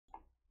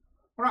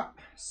Alright,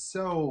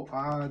 so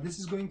this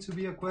is going to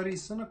be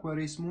Aquarius Sun,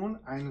 Aquarius Moon,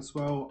 and as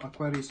well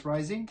Aquarius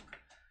Rising.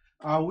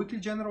 Weekly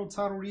General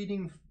Tarot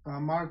reading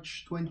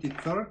March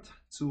 23rd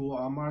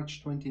to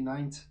March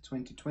 29th,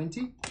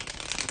 2020.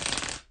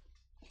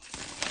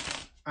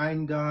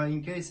 And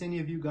in case any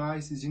of you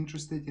guys is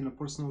interested in a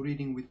personal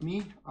reading with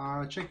me,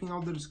 checking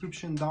out the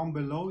description down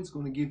below, it's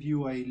going to give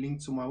you a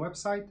link to my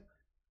website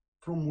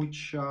from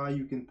which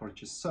you can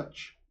purchase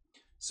such.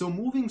 So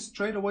moving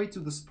straight away to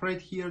the spread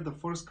here, the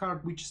first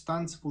card which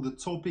stands for the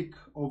topic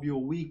of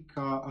your week,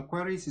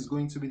 Aquarius, is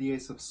going to be the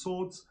Ace of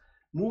Swords.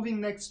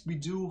 Moving next, we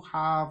do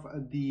have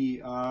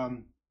the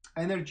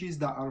energies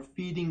that are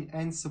feeding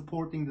and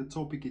supporting the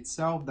topic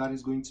itself. That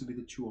is going to be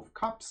the Two of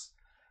Cups.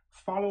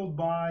 Followed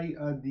by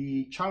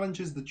the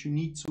challenges that you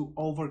need to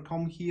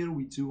overcome here,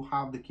 we do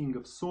have the King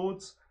of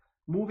Swords.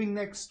 Moving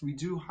next, we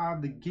do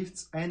have the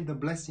gifts and the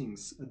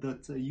blessings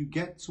that you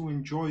get to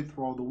enjoy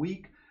throughout the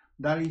week.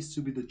 That is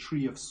to be the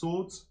Three of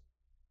Swords.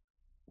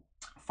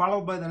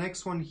 Followed by the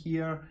next one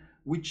here,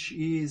 which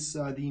is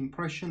the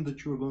impression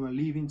that you're going to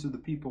leave into the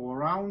people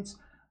around.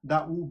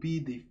 That will be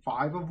the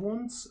Five of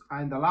Wands.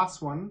 And the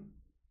last one,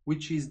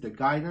 which is the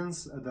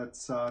guidance that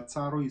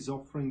Tarot is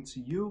offering to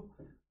you,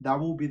 that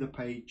will be the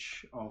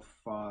Page of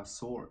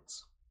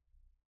Swords.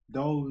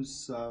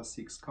 Those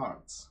 6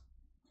 cards.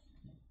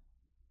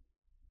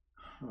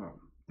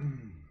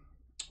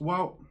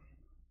 Well,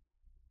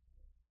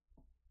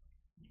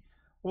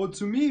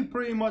 to me,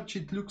 pretty much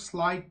it looks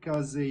like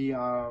as a,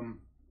 I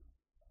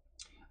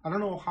don't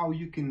know how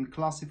you can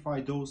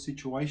classify those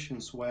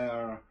situations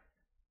where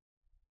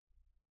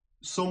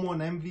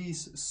someone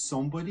envies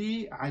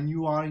somebody and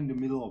you are in the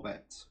middle of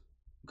it,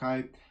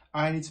 okay?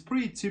 And it's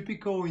pretty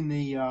typical in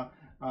a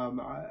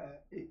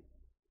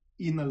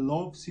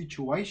love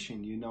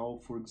situation, you know.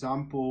 For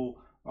example,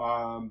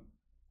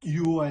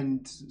 you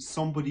and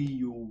somebody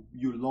you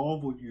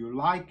love or you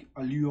like,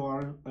 you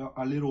are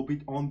a little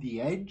bit on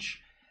the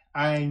edge,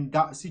 and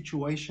that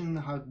situation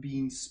has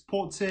been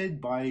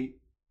spotted by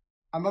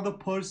another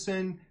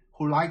person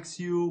who likes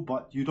you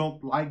but you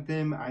don't like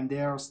them, and they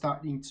are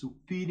starting to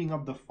feeding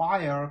up the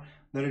fire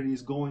that it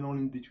is going on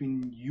in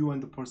between you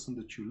and the person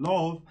that you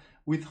love,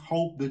 with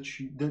hope that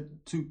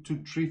to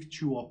drift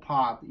you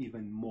apart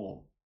even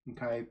more.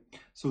 Okay,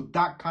 so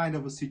that kind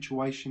of a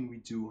situation we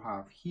do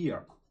have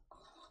here.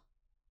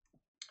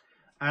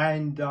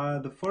 And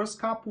the first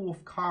couple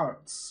of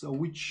cards,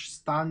 which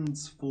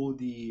stands for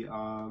the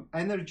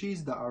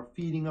energies that are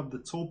feeding up the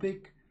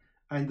topic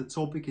and the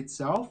topic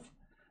itself,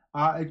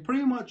 it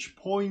pretty much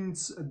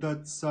points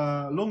that,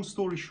 long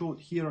story short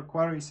here,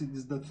 Aquarius, it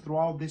is that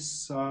throughout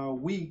this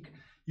week,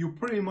 you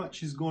pretty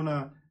much is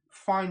gonna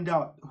find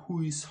out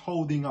who is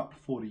holding up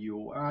for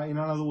you. In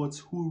other words,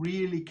 who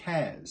really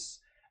cares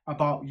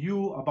about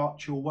you,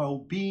 about your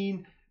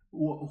well-being,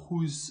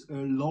 whose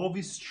love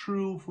is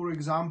true, for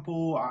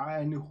example,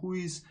 and who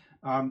is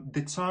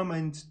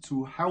determined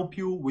to help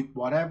you with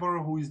whatever,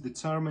 who is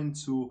determined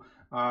to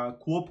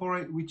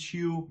cooperate with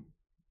you,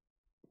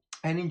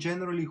 and in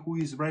generally who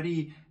is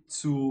ready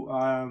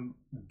to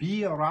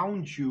be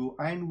around you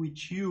and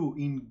with you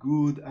in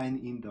good and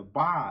in the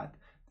bad,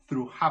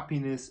 through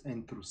happiness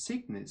and through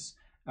sickness,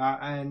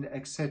 and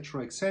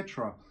etc,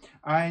 etc.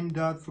 And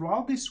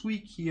throughout this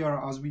week here,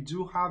 as we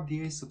do have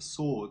the Ace of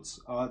Swords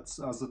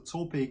as a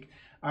topic,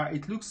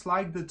 it looks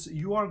like that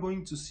you are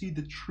going to see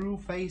the true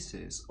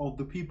faces of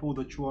the people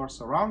that you are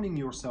surrounding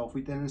yourself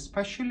with, and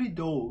especially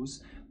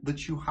those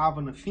that you have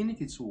an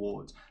affinity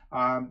towards,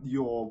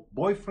 your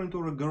boyfriend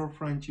or a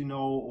girlfriend, you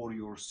know, or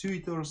your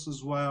suitors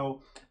as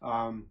well,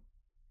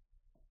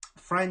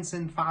 friends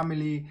and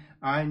family,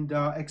 and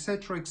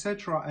etc,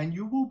 etc. And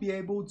you will be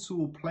able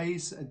to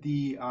place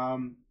the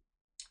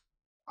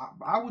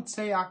I would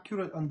say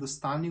accurate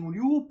understanding.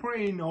 You will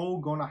pretty know,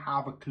 gonna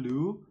have a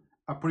clue,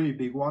 a pretty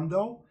big one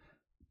though,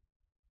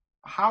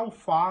 how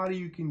far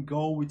you can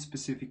go with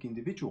specific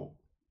individual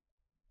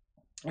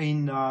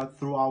in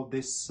throughout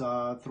this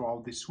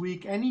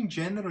week, and in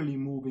generally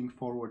moving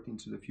forward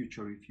into the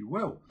future, if you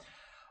will.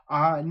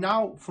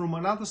 Now, from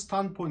another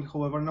standpoint,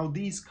 however, now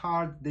these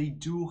cards, they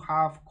do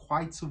have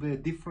quite of a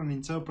different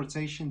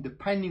interpretation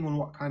depending on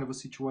what kind of a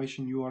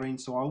situation you are in.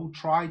 So I will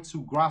try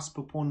to grasp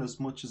upon as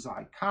much as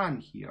I can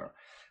here.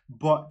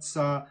 But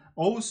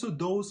also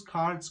those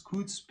cards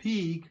could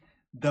speak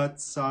that,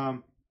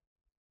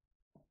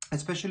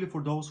 especially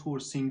for those who are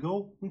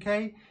single,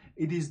 okay,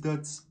 it is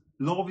that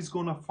love is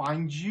gonna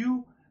find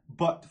you,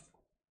 but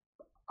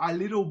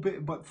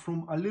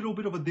from a little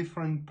bit of a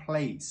different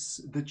place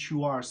that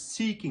you are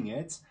seeking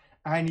it,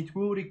 and it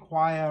will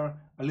require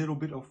a little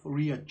bit of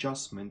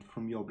readjustment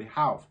from your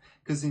behalf,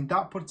 because in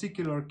that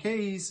particular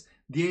case,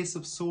 the Ace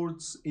of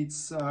Swords, it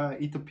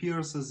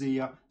appears as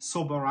a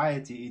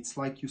sobriety. It's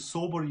like you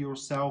sober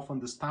yourself,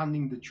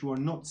 understanding that you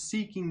are not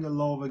seeking the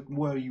love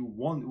where you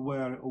want,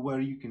 where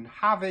you can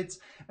have it,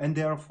 and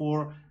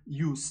therefore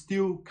you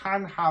still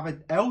can have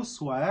it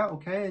elsewhere,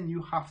 okay? And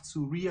you have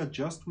to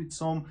readjust with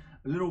some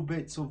little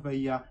bits of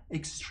a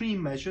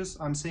extreme measures.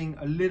 I'm saying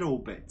a little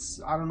bit.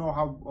 I don't know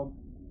how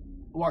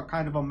what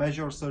kind of a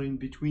measures are in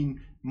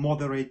between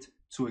moderate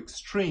to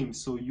extreme.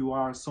 So you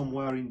are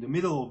somewhere in the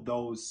middle of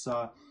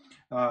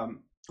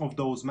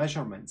those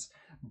measurements.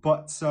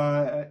 But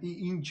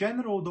in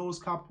general, those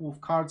couple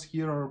of cards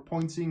here are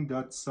pointing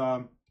that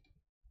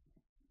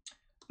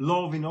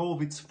love in all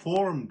of its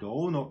form,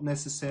 though not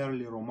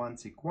necessarily a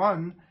romantic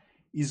one,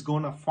 is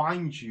gonna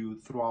find you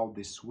throughout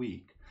this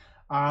week.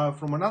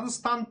 From another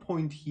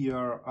standpoint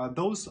here,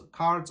 those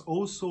cards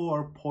also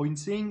are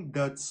pointing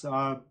that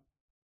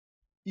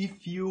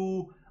if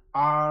you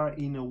are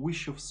in a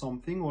wish of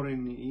something, or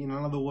in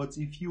other words,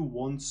 if you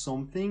want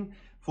something,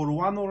 for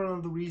one or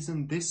another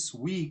reason this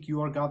week,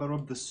 you are gathered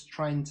up the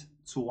strength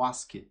to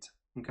ask it.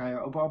 Okay,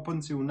 up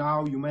until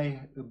now, you may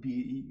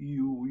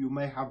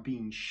have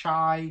been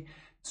shy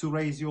to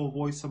raise your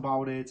voice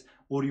about it,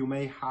 or you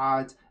may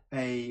had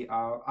a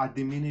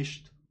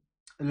diminished,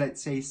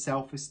 let's say,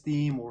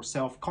 self-esteem or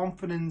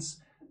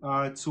self-confidence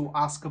to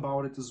ask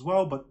about it as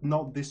well, but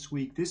not this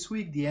week. This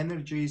week, the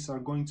energies are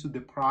going to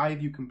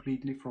deprive you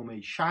completely from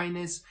a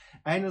shyness,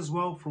 and as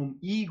well from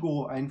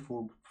ego and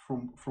from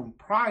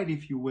pride,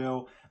 if you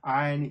will,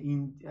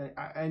 and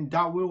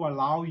that will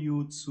allow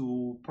you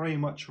to pretty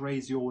much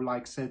raise your,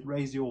 like I said,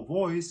 raise your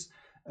voice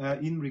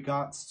in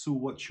regards to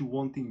what you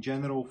want in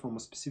general from a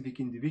specific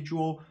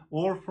individual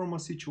or from a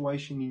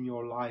situation in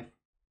your life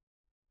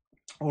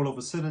all of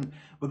a sudden.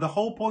 But the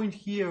whole point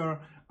here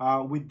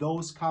with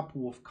those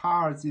couple of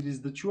cards, it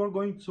is that you are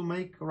going to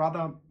make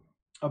rather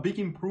a big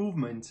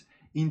improvement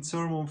in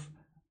terms of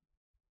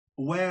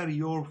where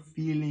your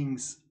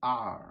feelings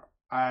are,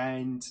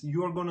 and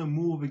you are going to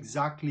move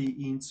exactly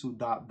into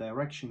that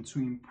direction to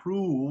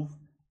improve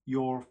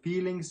your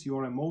feelings,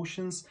 your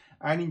emotions,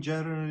 and in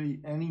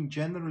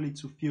generally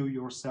to feel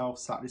yourself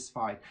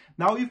satisfied.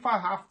 Now, if I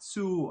have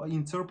to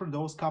interpret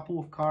those couple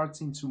of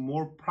cards into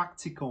more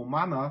practical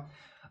manner,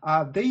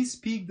 they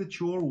speak that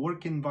your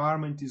work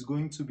environment is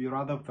going to be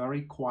rather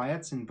very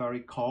quiet and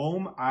very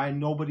calm, and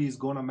nobody is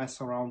going to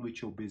mess around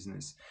with your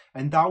business.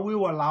 And that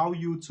will allow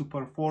you to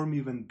perform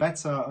even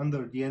better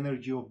under the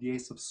energy of the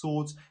Ace of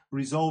Swords,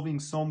 resolving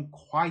some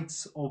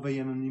quite of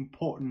an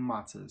important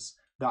matters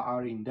that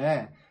are in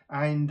there.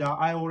 And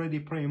I already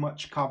pretty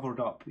much covered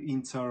up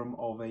in terms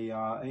of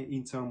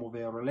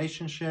a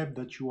relationship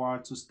that you are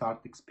to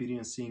start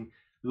experiencing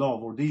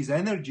love, or these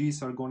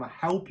energies are going to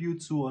help you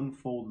to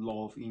unfold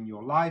love in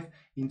your life,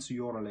 into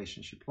your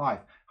relationship life.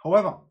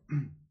 However,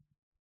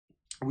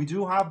 we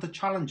do have the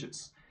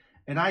challenges,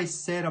 and I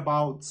said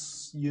about,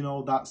 you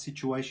know, that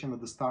situation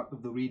at the start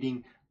of the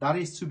reading, that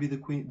is to be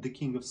the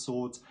King of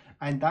Swords,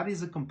 and that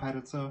is a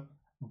competitor,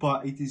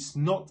 but it is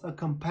not a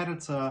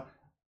competitor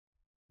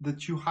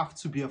that you have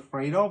to be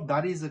afraid of.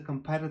 That is a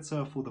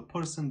competitor for the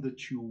person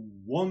that you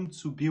want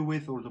to be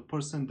with, or the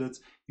person that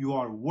you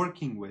are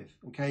working with.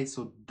 Okay,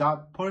 so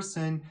that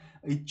person,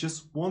 it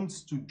just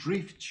wants to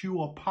drift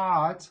you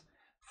apart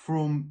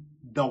from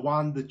the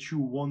one that you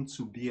want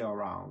to be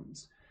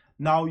around.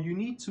 Now, you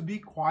need to be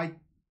quite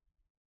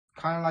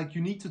you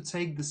need to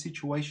take the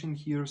situation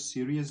here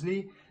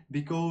seriously,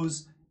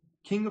 because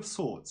King of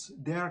Swords,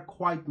 they are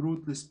quite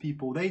ruthless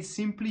people. They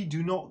simply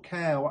do not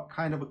care what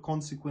kind of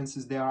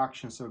consequences their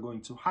actions are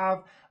going to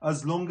have,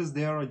 as long as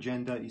their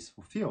agenda is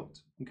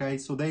fulfilled. Okay,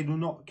 so they do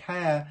not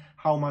care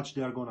how much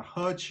they are going to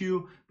hurt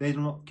you. They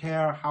do not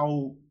care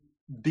how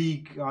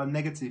big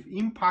negative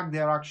impact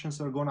their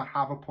actions are going to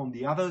have upon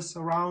the others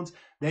around.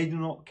 They do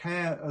not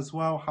care as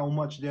well how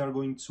much they are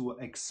going to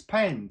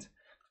expend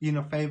in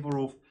a favor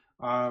of,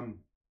 kind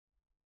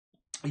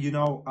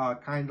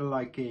of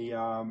like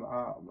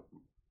a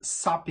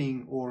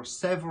sapping or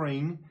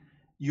severing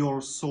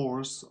your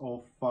source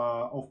of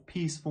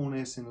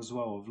peacefulness and as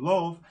well of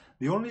love.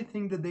 The only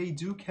thing that they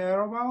do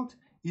care about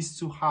is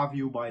to have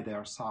you by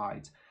their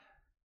side.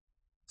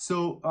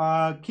 So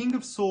King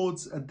of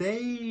Swords,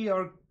 they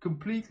are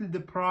completely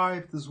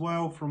deprived as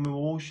well from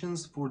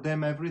emotions. For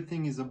them,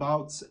 everything is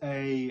about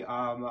a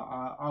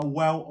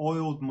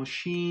well-oiled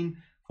machine.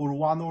 For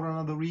one or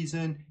another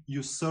reason,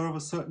 you serve a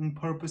certain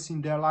purpose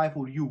in their life,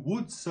 or you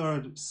would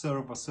serve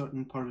a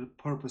certain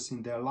purpose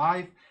in their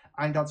life,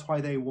 and that's why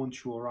they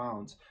want you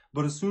around.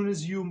 But as soon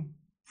as you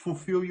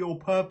fulfill your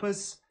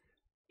purpose,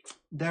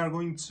 they're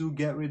going to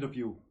get rid of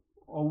you,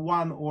 or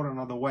one or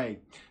another way.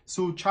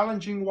 So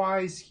challenging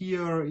wise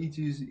here, it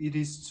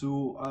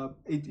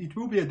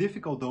will be a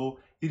difficult, though.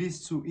 It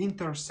is to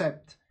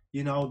intercept,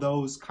 you know,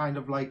 those kind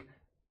of like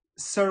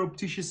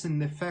surreptitious and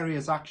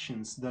nefarious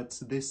actions that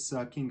this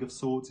King of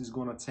Swords is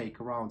going to take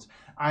around,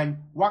 and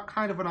what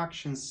kind of an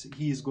actions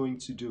he is going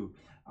to do,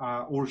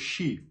 or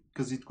she,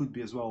 because it could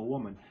be as well a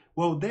woman.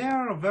 Well, they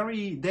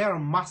are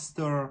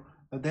masters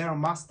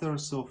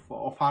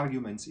of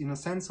arguments, in a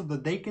sense of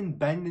that they can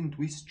bend and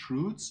twist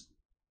truths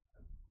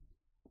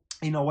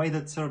in a way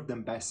that serves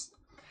them best.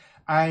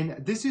 And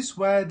this is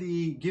where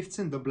the gifts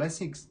and the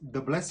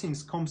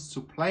blessings comes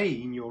to play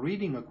in your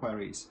reading,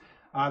 Aquarius.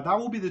 That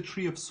will be the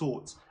Tree of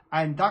Swords.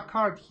 And that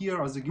card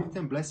here as a gift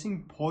and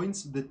blessing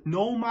points that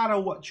no matter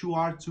what you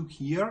are to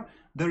hear,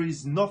 there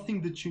is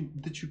nothing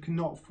that you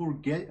cannot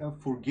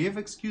forgive,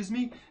 excuse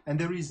me, and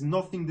there is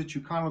nothing that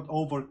you cannot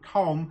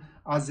overcome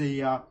as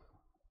a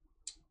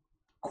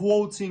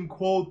quote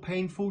unquote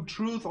painful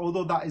truth,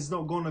 although that is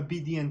not going to be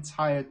the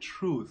entire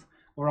truth.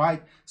 All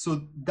right,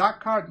 so that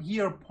card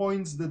here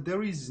points that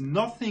there is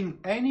nothing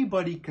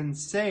anybody can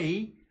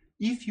say.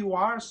 If you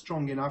are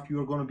strong enough, you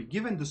are going to be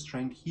given the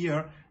strength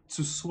here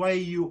to sway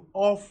you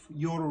off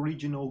your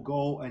original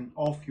goal and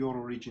off your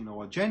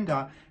original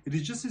agenda. It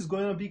is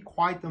going to be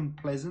quite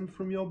unpleasant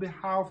from your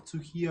behalf to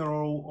hear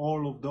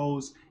all of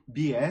those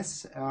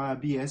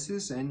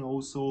BSs and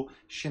also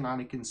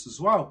shenanigans as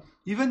well.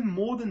 Even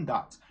more than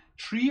that,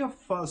 Three of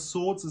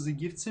Swords as a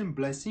gifts and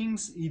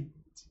blessings, it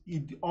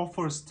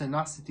offers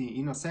tenacity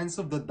in a sense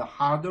of that the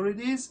harder it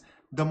is,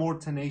 the more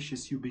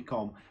tenacious you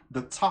become.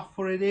 The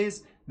tougher it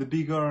is, the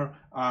bigger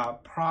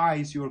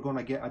prize you're going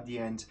to get at the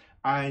end.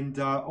 And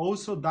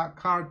also that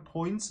card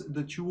points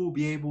that you will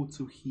be able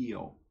to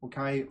heal,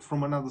 okay,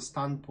 from another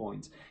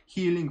standpoint.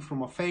 Healing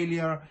from a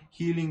failure,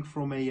 healing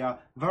from a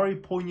very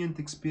poignant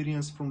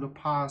experience from the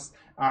past,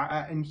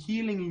 and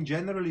healing in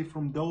generally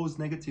from those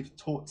negative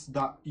thoughts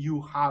that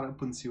you had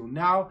up until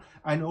now,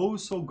 and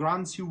also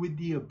grants you with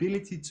the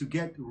ability to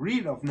get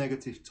rid of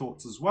negative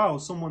thoughts as well.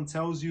 Someone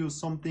tells you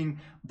something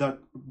that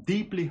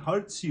deeply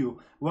hurts you.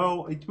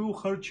 Well, it will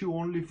hurt you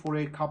only for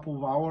a couple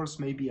of hours,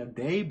 maybe a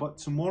day, but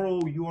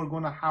tomorrow you are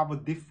going to have a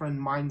different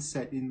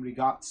mindset in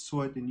regards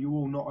to it, and you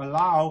will not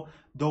allow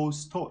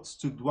those thoughts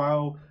to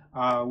dwell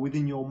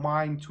within your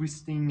mind,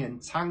 twisting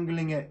and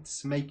tangling it,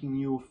 making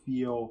you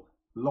feel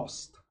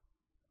lost.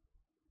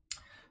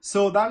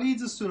 So that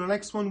leads us to the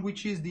next one,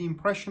 which is the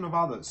impression of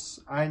others,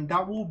 and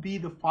that will be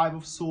the Five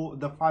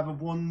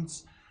of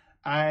Wands.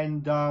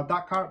 And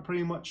that card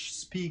pretty much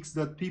speaks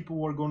that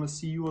people are going to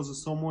see you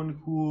as someone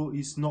who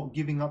is not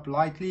giving up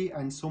lightly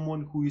and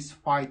someone who is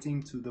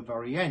fighting to the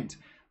very end.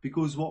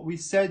 Because what we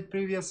said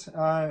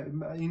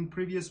in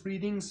previous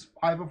readings,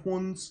 Five of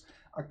Wands,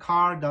 a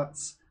card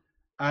that's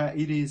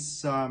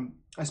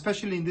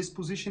especially in this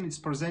position, it's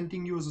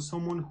presenting you as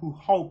someone who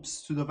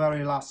hopes to the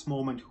very last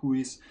moment, who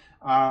is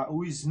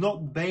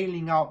not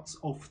bailing out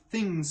of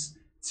things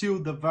till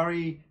the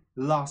very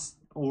last,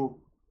 or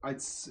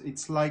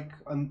it's like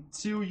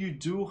until you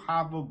do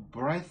have a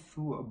breath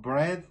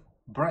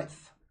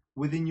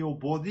within your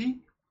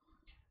body.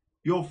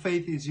 Your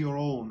faith is your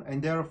own,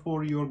 and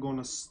therefore you're going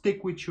to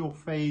stick with your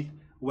faith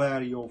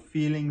where your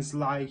feelings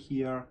lie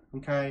here,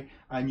 okay?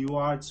 And you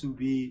are to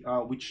be,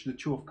 which the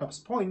Two of Cups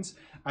points,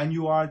 and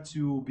you are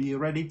to be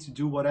ready to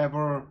do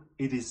whatever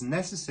it is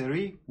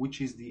necessary,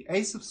 which is the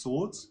Ace of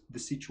Swords, the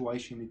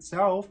situation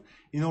itself,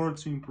 in order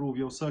to improve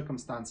your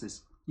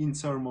circumstances in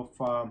terms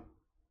of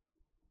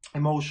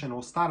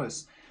emotional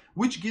status,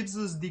 which gives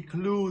us the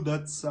clue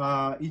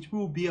that it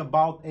will be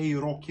about a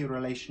rocky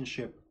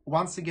relationship.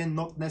 Once again,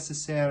 not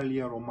necessarily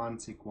a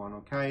romantic one,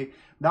 okay?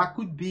 That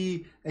could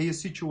be a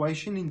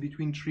situation in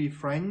between three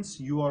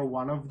friends. You are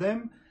one of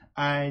them,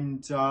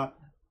 and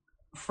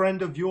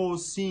friend of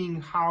yours seeing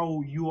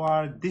how you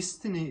are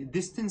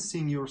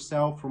distancing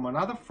yourself from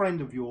another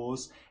friend of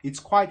yours, it's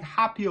quite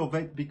happy of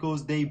it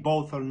because they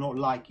both are not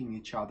liking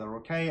each other,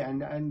 okay?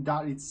 And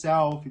that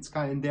itself, it's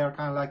they're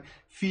kind of like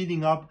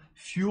feeding up,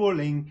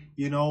 fueling,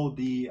 you know,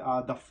 the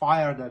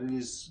fire that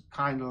is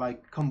kind of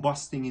like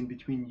combusting in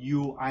between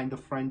you and the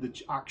friend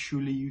that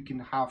actually you can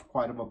have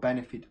quite of a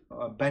benefit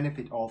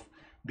of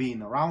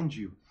being around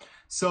you.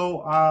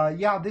 So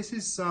yeah, this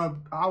is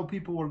how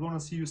people are gonna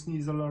see you.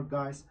 Sneeze alert,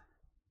 guys.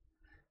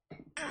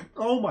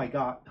 Oh my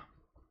god,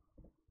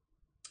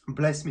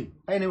 bless me.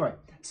 Anyway,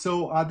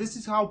 so this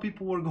is how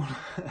people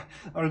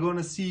are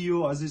gonna see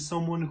you, as is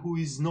someone who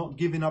is not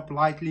giving up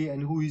lightly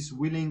and who is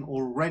willing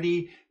or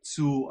ready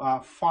to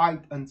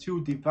fight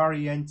until the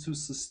very end to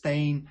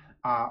sustain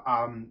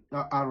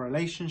a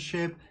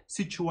relationship,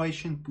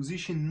 situation,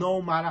 position,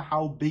 no matter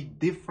how big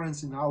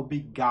difference and how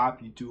big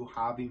gap you do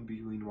have in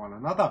between one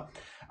another.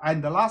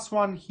 And the last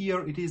one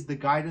here, it is the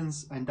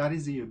guidance, and that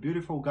is a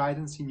beautiful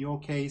guidance in your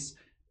case.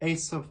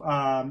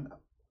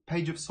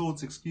 Page of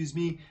Swords, excuse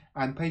me,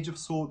 and Page of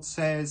Swords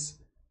says,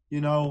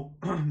 you know,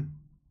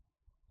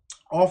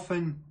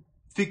 often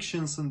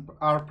fictions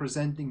are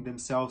presenting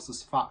themselves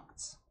as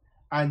facts,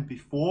 and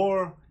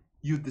before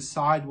you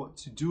decide what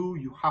to do,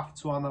 you have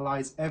to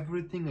analyze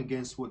everything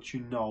against what you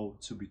know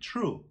to be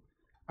true.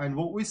 And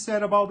what we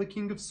said about the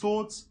King of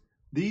Swords,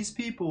 these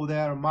people, they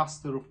are a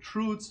master of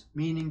truth,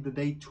 meaning that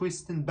they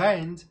twist and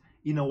bend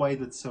in a way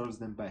that serves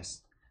them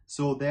best.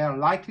 So they are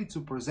likely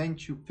to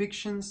present you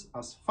fictions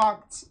as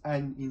facts,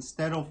 and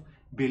instead of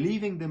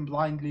believing them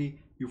blindly,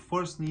 you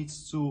first need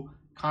to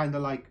kind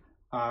of like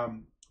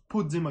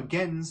put them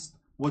against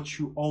what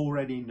you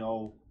already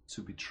know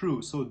to be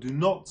true. So do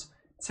not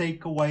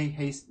take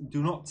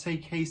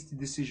hasty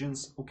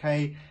decisions,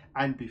 okay?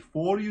 And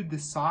before you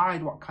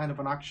decide what kind of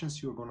an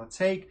actions you're going to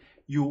take,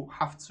 you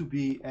have to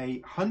be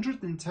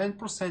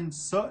 110%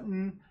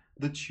 certain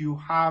that you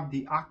have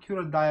the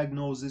accurate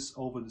diagnosis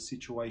over the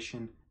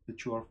situation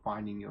that you are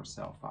finding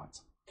yourself at.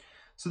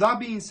 So that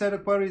being said,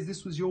 Aquarius,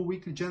 this was your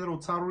weekly general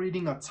tarot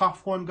reading, a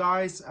tough one,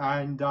 guys,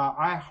 and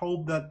I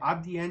hope that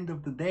at the end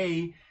of the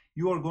day,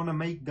 you are going to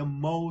make the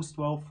most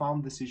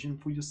well-found decision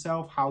for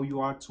yourself, how you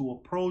are to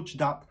approach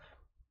that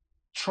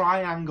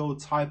triangle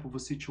type of a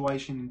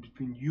situation in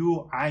between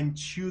you and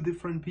two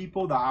different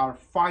people that are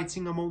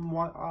fighting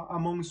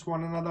amongst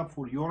one another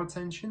for your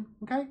attention,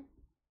 okay?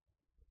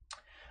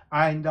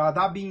 And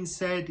that being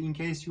said, in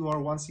case you are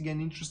once again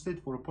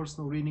interested for a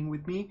personal reading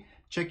with me,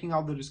 checking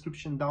out the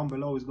description down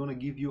below is going to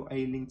give you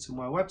a link to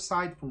my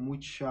website from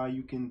which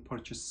you can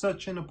purchase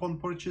such, and upon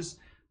purchase,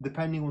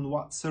 depending on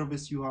what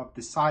service you have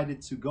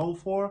decided to go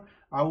for,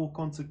 I will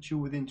contact you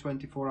within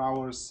 24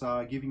 hours,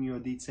 giving you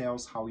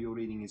details how your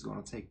reading is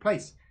going to take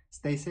place.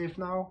 Stay safe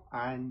now,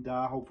 and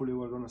hopefully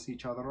we're going to see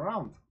each other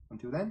around.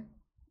 Until then,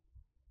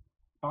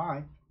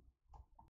 bye.